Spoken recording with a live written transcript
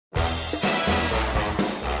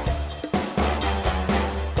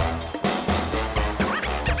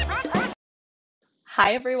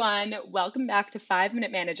Hi, everyone. Welcome back to 5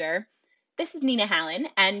 Minute Manager. This is Nina Hallen,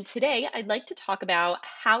 and today I'd like to talk about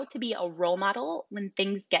how to be a role model when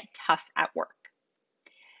things get tough at work.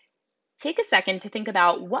 Take a second to think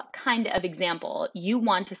about what kind of example you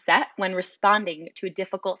want to set when responding to a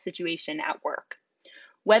difficult situation at work.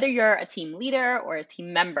 Whether you're a team leader or a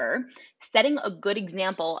team member, setting a good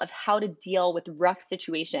example of how to deal with rough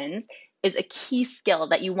situations is a key skill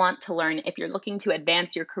that you want to learn if you're looking to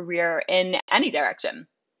advance your career in any direction.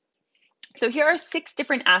 So here are 6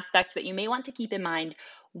 different aspects that you may want to keep in mind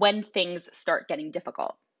when things start getting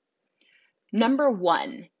difficult. Number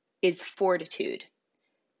 1 is fortitude.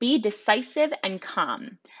 Be decisive and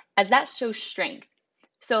calm, as that shows strength.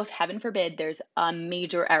 So if heaven forbid there's a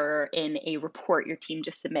major error in a report your team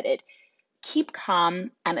just submitted, keep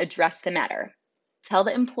calm and address the matter. Tell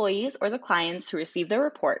the employees or the clients who receive the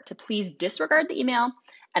report to please disregard the email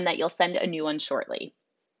and that you'll send a new one shortly.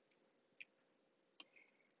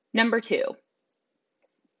 Number 2,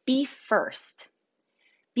 be first.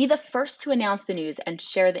 Be the first to announce the news and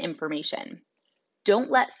share the information.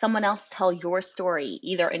 Don't let someone else tell your story,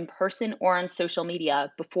 either in person or on social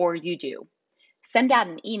media, before you do. Send out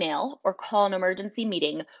an email or call an emergency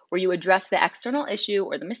meeting where you address the external issue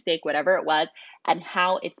or the mistake, whatever it was, and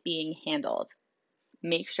how it's being handled.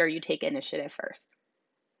 Make sure you take initiative first.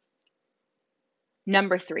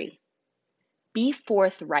 Number 3, be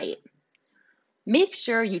forthright. Make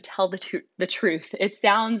sure you tell the truth. It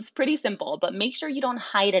sounds pretty simple, but make sure you don't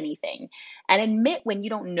hide anything and admit when you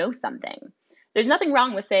don't know something. There's nothing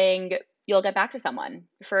wrong with saying you'll get back to someone.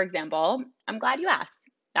 For example, I'm glad you asked.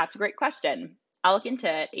 That's a great question. I'll look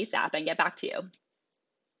into it ASAP and get back to you.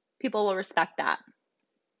 People will respect that.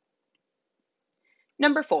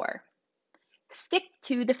 Number 4, stick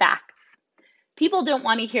to the facts. People don't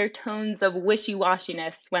want to hear tones of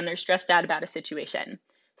wishy-washiness when they're stressed out about a situation.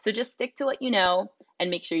 So just stick to what you know and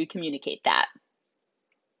make sure you communicate that.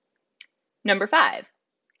 Number 5,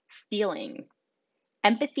 feeling.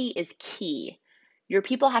 Empathy is key. Your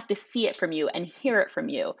people have to see it from you and hear it from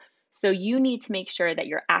you. So you need to make sure that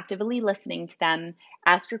you're actively listening to them,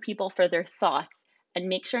 ask your people for their thoughts, and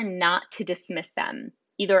make sure not to dismiss them,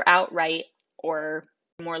 either outright or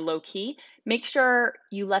more low-key. Make sure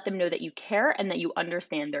you let them know that you care and that you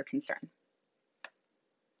understand their concern.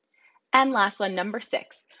 And last one, number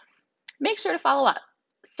 6, make sure to follow up.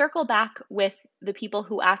 Circle back with the people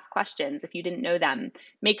who ask questions if you didn't know them.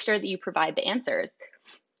 Make sure that you provide the answers.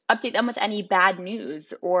 Update them with any bad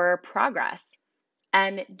news or progress.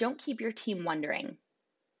 And don't keep your team wondering.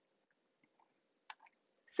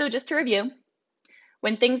 So just to review,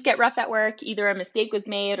 when things get rough at work, either a mistake was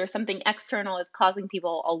made or something external is causing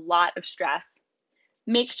people a lot of stress,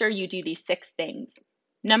 make sure you do these 6 things.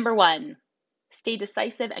 Number 1, stay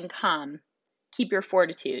decisive and calm. Keep your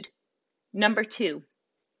fortitude. Number 2,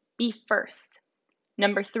 be first.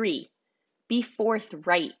 Number 3, be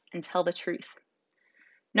forthright and tell the truth.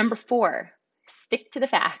 Number 4, stick to the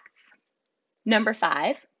facts. Number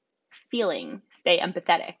 5, feeling, stay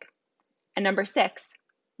empathetic. And number 6,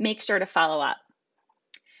 make sure to follow up.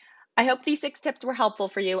 I hope these 6 tips were helpful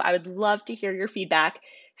for you. I would love to hear your feedback.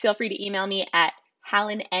 Feel free to email me at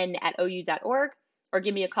hallen@ou.org or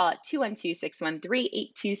give me a call at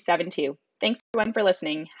 212-613-8272. Thanks everyone for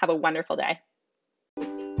listening. Have a wonderful day.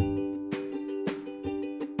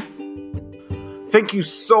 Thank you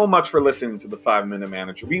so much for listening to the 5-Minute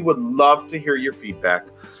Manager. We would love to hear your feedback.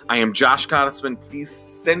 I am Josh Gottesman. Please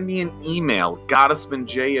send me an email,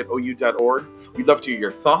 gottesmanj@ou.org. We'd love to hear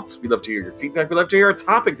your thoughts. We'd love to hear your feedback. We'd love to hear a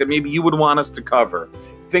topic that maybe you would want us to cover.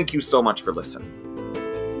 Thank you so much for listening.